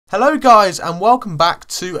Hello guys and welcome back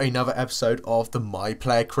to another episode of the My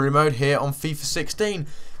Player Career Mode here on FIFA 16.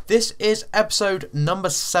 This is episode number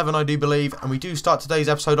 7 I do believe, and we do start today's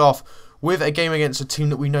episode off with a game against a team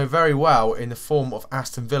that we know very well in the form of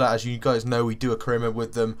Aston Villa. As you guys know, we do a career mode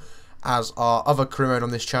with them as our other career mode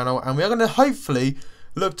on this channel, and we are going to hopefully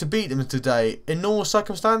look to beat them today. In normal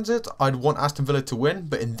circumstances I'd want Aston Villa to win,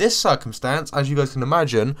 but in this circumstance, as you guys can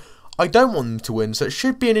imagine, I don't want them to win, so it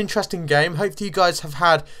should be an interesting game. Hopefully you guys have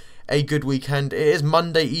had a good weekend. It is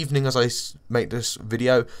Monday evening as I make this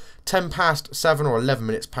video, 10 past 7 or 11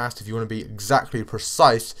 minutes past if you want to be exactly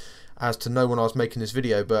precise as to know when I was making this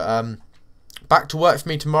video. But back to work for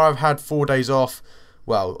me tomorrow. I've had 4 days off.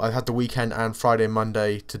 Well, I've had the weekend and Friday and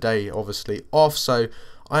Monday, today obviously off, so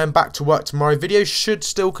I am back to work tomorrow. Videos should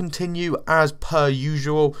still continue as per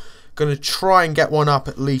usual. Going to try and get one up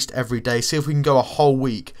at least every day, see if we can go a whole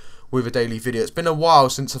week with a daily video. It's been a while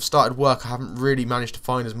since I've started work. I haven't really managed to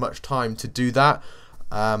find as much time to do that,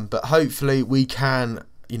 but hopefully we can,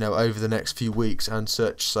 you know, over the next few weeks and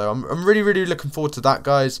such. So I'm really looking forward to that,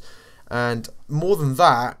 guys. And more than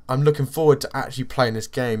that, I'm looking forward to actually playing this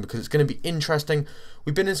game because it's going to be interesting.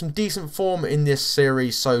 We've been in some decent form in this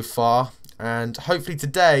series so far, and hopefully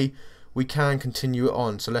today we can continue it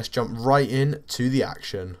on. So let's jump right in to the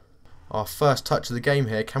action. Our first touch of the game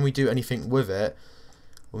here. Can we do anything with it?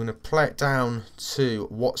 We're going to play it down to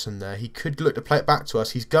Watson there. He could look to play it back to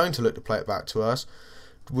us. He's going to look to play it back to us.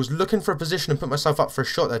 Was looking for a position and put myself up for a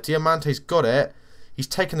shot there. Diamante's got it. He's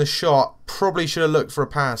taken the shot. Probably should have looked for a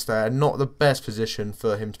pass there. Not the best position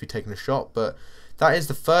for him to be taking a shot, but that is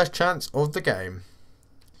the first chance of the game.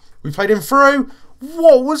 We played him through.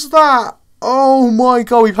 What was that? Oh my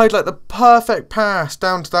god, we played like the perfect pass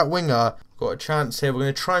down to that winger. Got a chance here. We're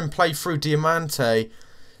going to try and play through Diamante.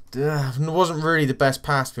 It wasn't really the best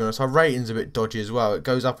pass, to be honest. Our rating's a bit dodgy as well. It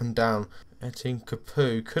goes up and down. Etienne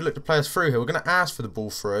Capoue could look to play us through here. We're going to ask for the ball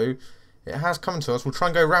through. It has come to us. We'll try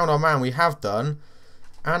and go round our man. We have done.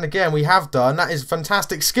 And again, we have done. That is a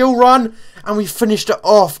fantastic skill run. And we finished it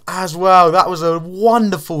off as well. That was a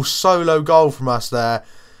wonderful solo goal from us there.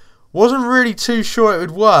 Wasn't really too sure it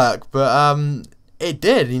would work, but it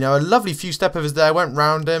did. You know, a lovely few step overs there. Went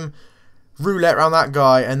round him. Roulette around that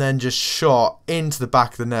guy and then just shot into the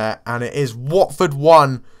back of the net, and it is Watford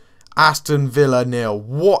 1, Aston Villa 0.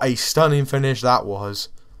 What a stunning finish that was.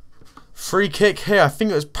 Free kick here. I think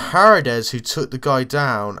it was Paredes who took the guy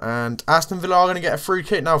down, and Aston Villa are going to get a free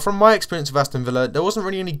kick. Now, from my experience of Aston Villa, there wasn't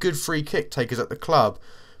really any good free kick takers at the club,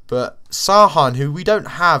 but Sahan, who we don't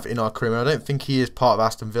have in our career, I don't think he is part of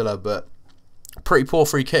Aston Villa, but pretty poor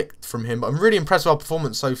free kick from him. But I'm really impressed with our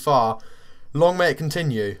performance so far. Long may it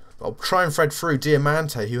continue. I'll try and thread through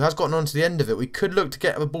Diamante, who has gotten on to the end of it. We could look to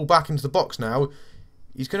get the ball back into the box now.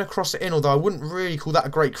 He's going to cross it in, although I wouldn't really call that a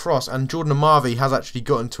great cross. And Jordan Amavi has actually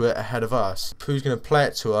gotten to it ahead of us. Pooh's going to play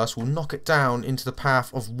it to us. We'll knock it down into the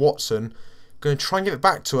path of Watson. Going to try and give it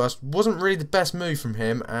back to us. Wasn't really the best move from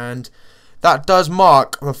him. And that does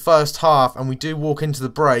mark the first half. And we do walk into the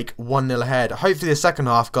break 1-0 ahead. Hopefully the second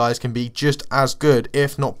half, guys, can be just as good,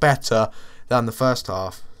 if not better, than the first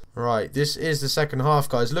half. Right, this is the second half,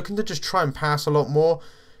 guys. Looking to just try and pass a lot more.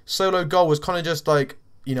 Solo goal was kind of just like,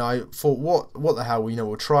 you know, I thought, what the hell, you know,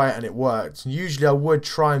 we'll try it, and it worked. Usually I would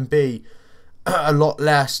try and be a lot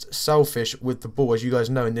less selfish with the ball. As you guys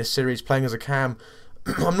know, in this series, playing as a cam,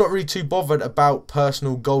 I'm not really too bothered about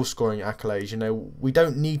personal goal scoring accolades. You know, we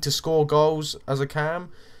don't need to score goals as a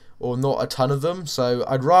cam, or not a ton of them. So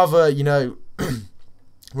I'd rather, you know,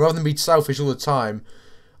 rather than be selfish all the time,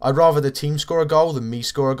 I'd rather the team score a goal than me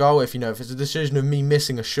score a goal. If, you know, if it's a decision of me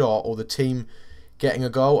missing a shot or the team getting a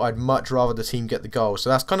goal, I'd much rather the team get the goal. So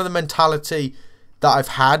that's kind of the mentality that I've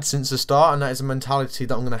had since the start, and that is a mentality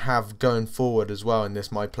that I'm going to have going forward as well in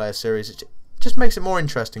this My Player series. It just makes it more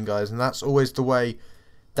interesting, guys, and that's always the way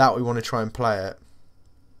that we want to try and play it.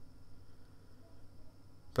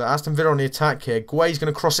 But Aston Villa on the attack here. Gue's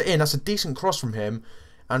going to cross it in. That's a decent cross from him.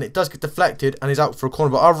 And it does get deflected and is out for a corner.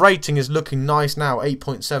 But our rating is looking nice now,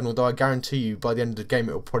 8.7. Although I guarantee you by the end of the game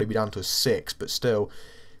it will probably be down to a 6. But still,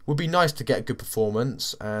 it would be nice to get a good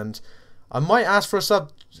performance. And I might ask for a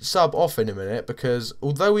sub off in a minute. Because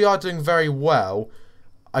although we are doing very well,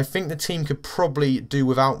 I think the team could probably do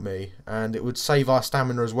without me. And it would save our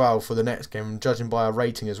stamina as well for the next game. Judging by our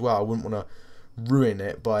rating as well, I wouldn't want to ruin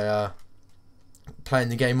it by playing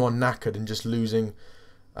the game on knackered and just losing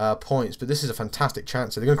points. But this is a fantastic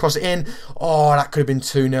chance. So they're going to cross it in. Oh, that could have been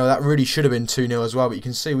 2-0. That really should have been 2-0 as well. But you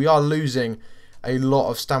can see we are losing a lot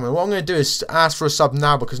of stamina. What I'm going to do is ask for a sub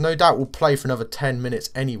now, because no doubt we'll play for another 10 minutes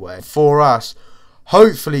anyway. For us,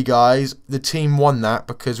 hopefully, guys, the team won that,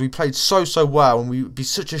 because we played so well, and we'd be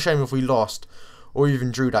such a shame if we lost. or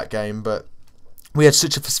even drew that game. But we had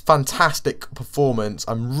such a fantastic performance.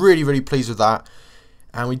 I'm really, really pleased with that.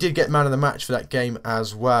 And we did get man of the match for that game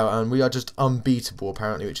as well. And we are just unbeatable,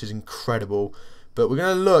 apparently, which is incredible. But we're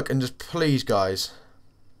going to look and just please, guys.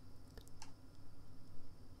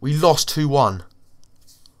 We lost 2-1.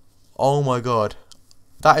 Oh, my God.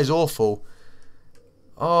 That is awful.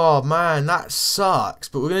 Oh, man, that sucks.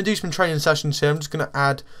 But we're going to do some training sessions here. I'm just going to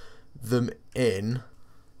add them in.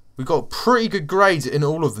 We've got pretty good grades in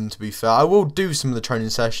all of them, to be fair. I will do some of the training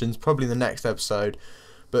sessions, probably in the next episode.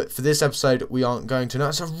 But for this episode, we aren't going to.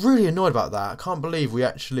 Now, so I'm really annoyed about that. I can't believe we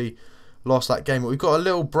actually lost that game. But we've got a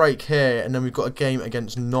little break here, and then we've got a game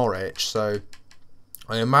against Norwich. So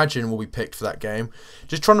I imagine we'll be picked for that game.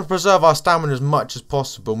 Just trying to preserve our stamina as much as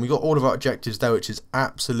possible. And we got all of our objectives there, which is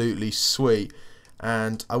absolutely sweet.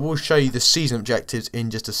 And I will show you the season objectives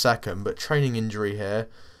in just a second. But training injury here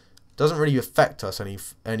doesn't really affect us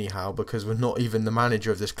anyhow, because we're not even the manager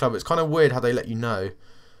of this club. It's kind of weird how they let you know.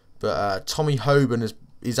 But Tommy Hoban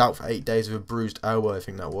is out for 8 days with a bruised elbow, I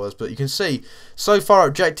think that was. But you can see, so far,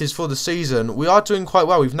 objectives for the season, we are doing quite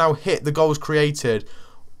well. We've now hit the goals created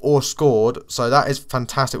or scored, so that is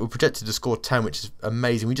fantastic. We're projected to score 10, which is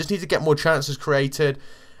amazing. We just need to get more chances created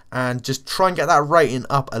and just try and get that rating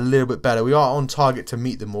up a little bit better. We are on target to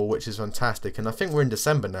meet them all, which is fantastic. And I think we're in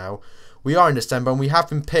December now. We are in December, and we have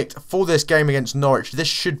been picked for this game against Norwich. This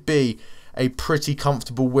should be a pretty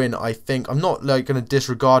comfortable win, I think. I'm not going to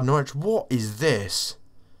disregard Norwich. What is this?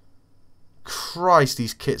 Christ,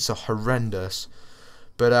 these kits are horrendous.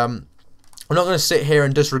 But I'm not going to sit here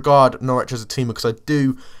and disregard Norwich as a team, because I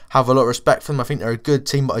do have a lot of respect for them. I think they're a good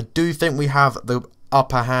team, but I do think we have the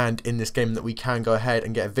upper hand in this game, that we can go ahead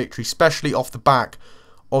and get a victory, especially off the back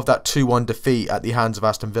of that 2-1 defeat at the hands of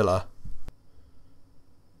Aston Villa.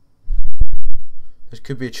 This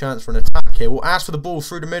could be a chance for an attack here. We'll ask for the ball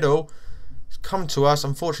through the middle. It's come to us.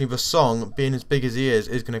 Unfortunately, Vasong, being as big as he is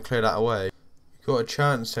going to clear that away. Got a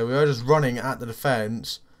chance here. We are just running at the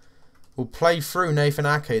defence. We'll play through Nathan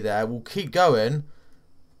Ake there. We'll keep going.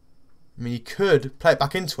 I mean, he could play it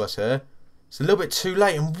back into us here. It's a little bit too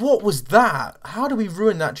late. And what was that? How do we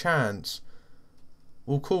ruin that chance?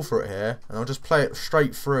 We'll call for it here. And I'll just play it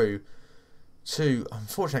straight through to...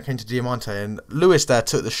 Unfortunately, I came to Diamante. And Lewis there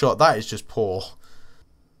took the shot. That is just poor.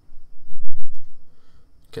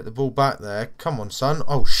 Get the ball back there. Come on, son.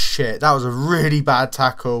 Oh, shit. That was a really bad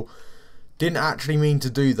tackle. Didn't actually mean to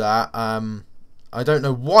do that. I don't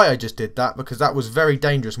know why I just did that, because that was very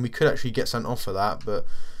dangerous and we could actually get sent off for that. But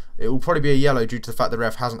it will probably be a yellow due to the fact the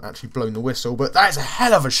ref hasn't actually blown the whistle. But that is a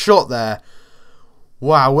hell of a shot there.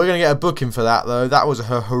 Wow, we're going to get a booking for that, though. That was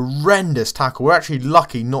a horrendous tackle. We're actually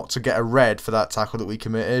lucky not to get a red for that tackle that we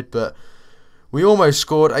committed. But we almost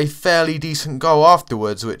scored a fairly decent goal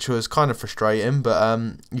afterwards, which was kind of frustrating. But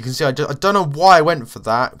you can see I don't know why I went for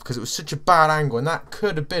that, because it was such a bad angle. And that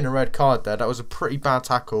could have been a red card there. That was a pretty bad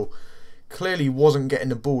tackle. Clearly wasn't getting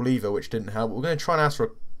the ball either, which didn't help. But we're going to try and ask for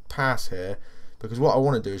a pass here, because what I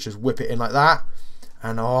want to do is just whip it in like that.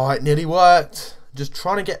 And oh, it nearly worked. Just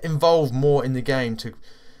trying to get involved more in the game to,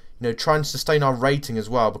 try and sustain our rating as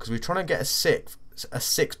well, because we're trying to get a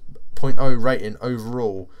 6.0 rating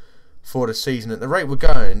overall for the season. At the rate we're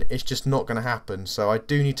going, it's just not going to happen. So I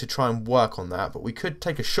do need to try and work on that. But we could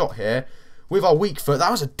take a shot here with our weak foot.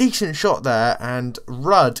 That was a decent shot there. And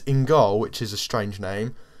Rudd in goal, which is a strange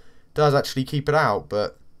name, does actually keep it out.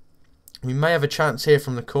 But we may have a chance here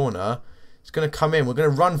from the corner. It's going to come in. We're going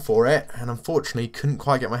to run for it. And unfortunately, couldn't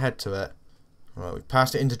quite get my head to it. Right, we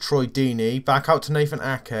passed it into Troy Deeney. Back out to Nathan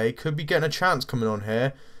Ake. Could be getting a chance coming on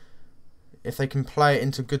here. If they can play it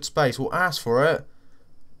into good space. We'll ask for it.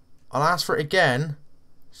 I'll ask for it again.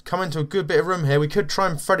 It's come into a good bit of room here. We could try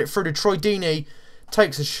and thread it through to Troy Deeney.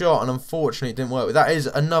 Takes a shot, and unfortunately it didn't work. But that is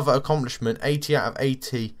another accomplishment. 80 out of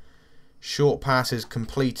 80 short passes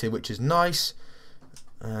completed, which is nice.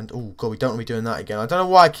 And, oh, God, we don't want to be doing that again. I don't know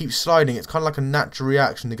why I keep sliding. It's kind of like a natural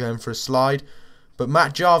reaction to going for a slide. But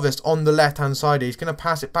Matt Jarvis on the left-hand side, he's going to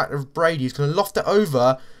pass it back to Brady. He's going to loft it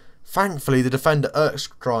over. Thankfully, the defender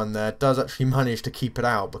Erkstrand there does actually manage to keep it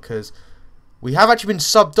out, because we have actually been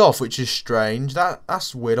subbed off, which is strange.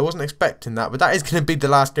 That's weird. I wasn't expecting that. But that is going to be the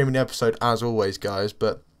last game in the episode, as always, guys.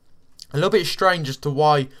 But a little bit strange as to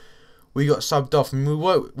why we got subbed off. I mean,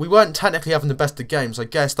 we weren't technically having the best of games. I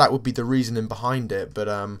guess that would be the reasoning behind it.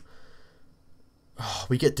 But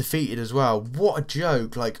we get defeated as well. What a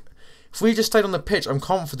joke. Like, if we just stayed on the pitch, I'm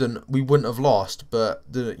confident we wouldn't have lost. But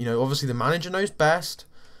obviously the manager knows best.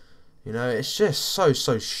 It's just so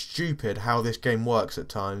stupid how this game works at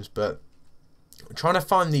times. But trying to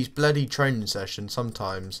find these bloody training sessions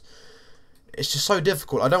sometimes it's just so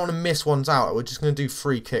difficult. I don't want to miss ones out. We're just going to do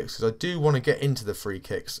free kicks because I do want to get into the free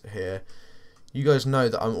kicks here. You guys know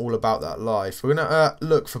that I'm all about that life. We're going to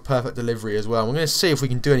look for perfect delivery as well. We're going to see if we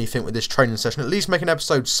can do anything with this training session. At least make an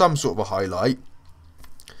episode some sort of a highlight.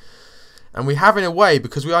 And we have in a way,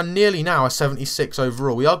 because we are nearly now a 76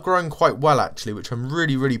 overall. We are growing quite well actually, which I'm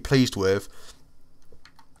really, really pleased with.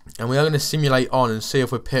 And we are going to simulate on and see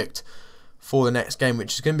if we're picked for the next game,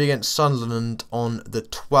 which is going to be against Sunderland on the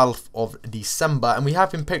 12th of December. And we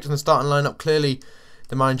have been picked in the starting lineup. Clearly,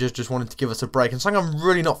 the manager's just wanted to give us a break. And something I'm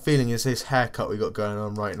really not feeling is this haircut we got going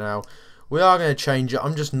on right now. We are going to change it.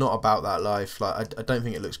 I'm just not about that life. Like, I don't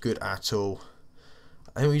think it looks good at all.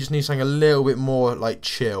 I think we just need something a little bit more like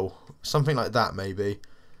chill. Something like that maybe.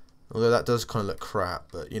 Although that does kind of look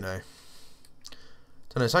crap, but you know.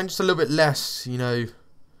 Don't know, something just a little bit less, you know,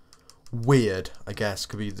 weird, I guess.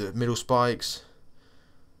 Could be the middle spikes.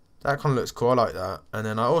 That kind of looks cool, I like that. And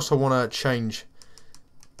then I also want to change,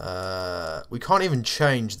 we can't even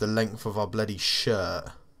change the length of our bloody shirt.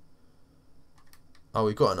 Oh,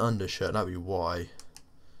 we've got an undershirt, that'd be why.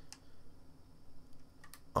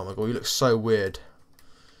 Oh my god, we look so weird.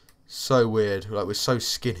 So weird, like we're so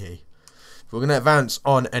skinny. We're going to advance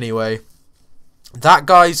on anyway. That,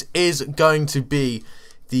 guys, is going to be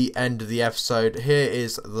the end of the episode. Here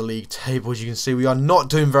is the league table. As you can see, we are not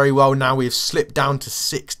doing very well now. We've slipped down to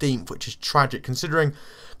 16th, which is tragic. Considering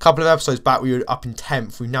a couple of episodes back we were up in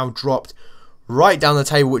 10th, we've now dropped right down the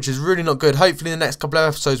table, which is really not good. Hopefully in the next couple of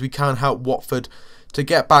episodes we can help Watford to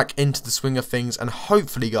get back into the swing of things, and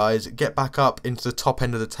hopefully, guys, get back up into the top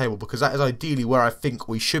end of the table, because that is ideally where I think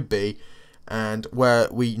we should be and where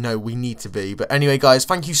we know we need to be. But anyway, guys,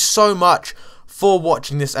 thank you so much for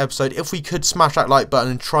watching this episode. If we could smash that like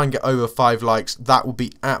button and try and get over 5 likes, that would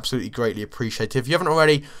be absolutely greatly appreciated. If you haven't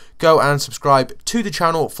already, go and subscribe to the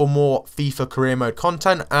channel for more FIFA career mode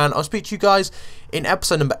content, and I'll speak to you guys in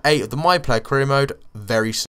episode number 8 of the My Player Career Mode very soon.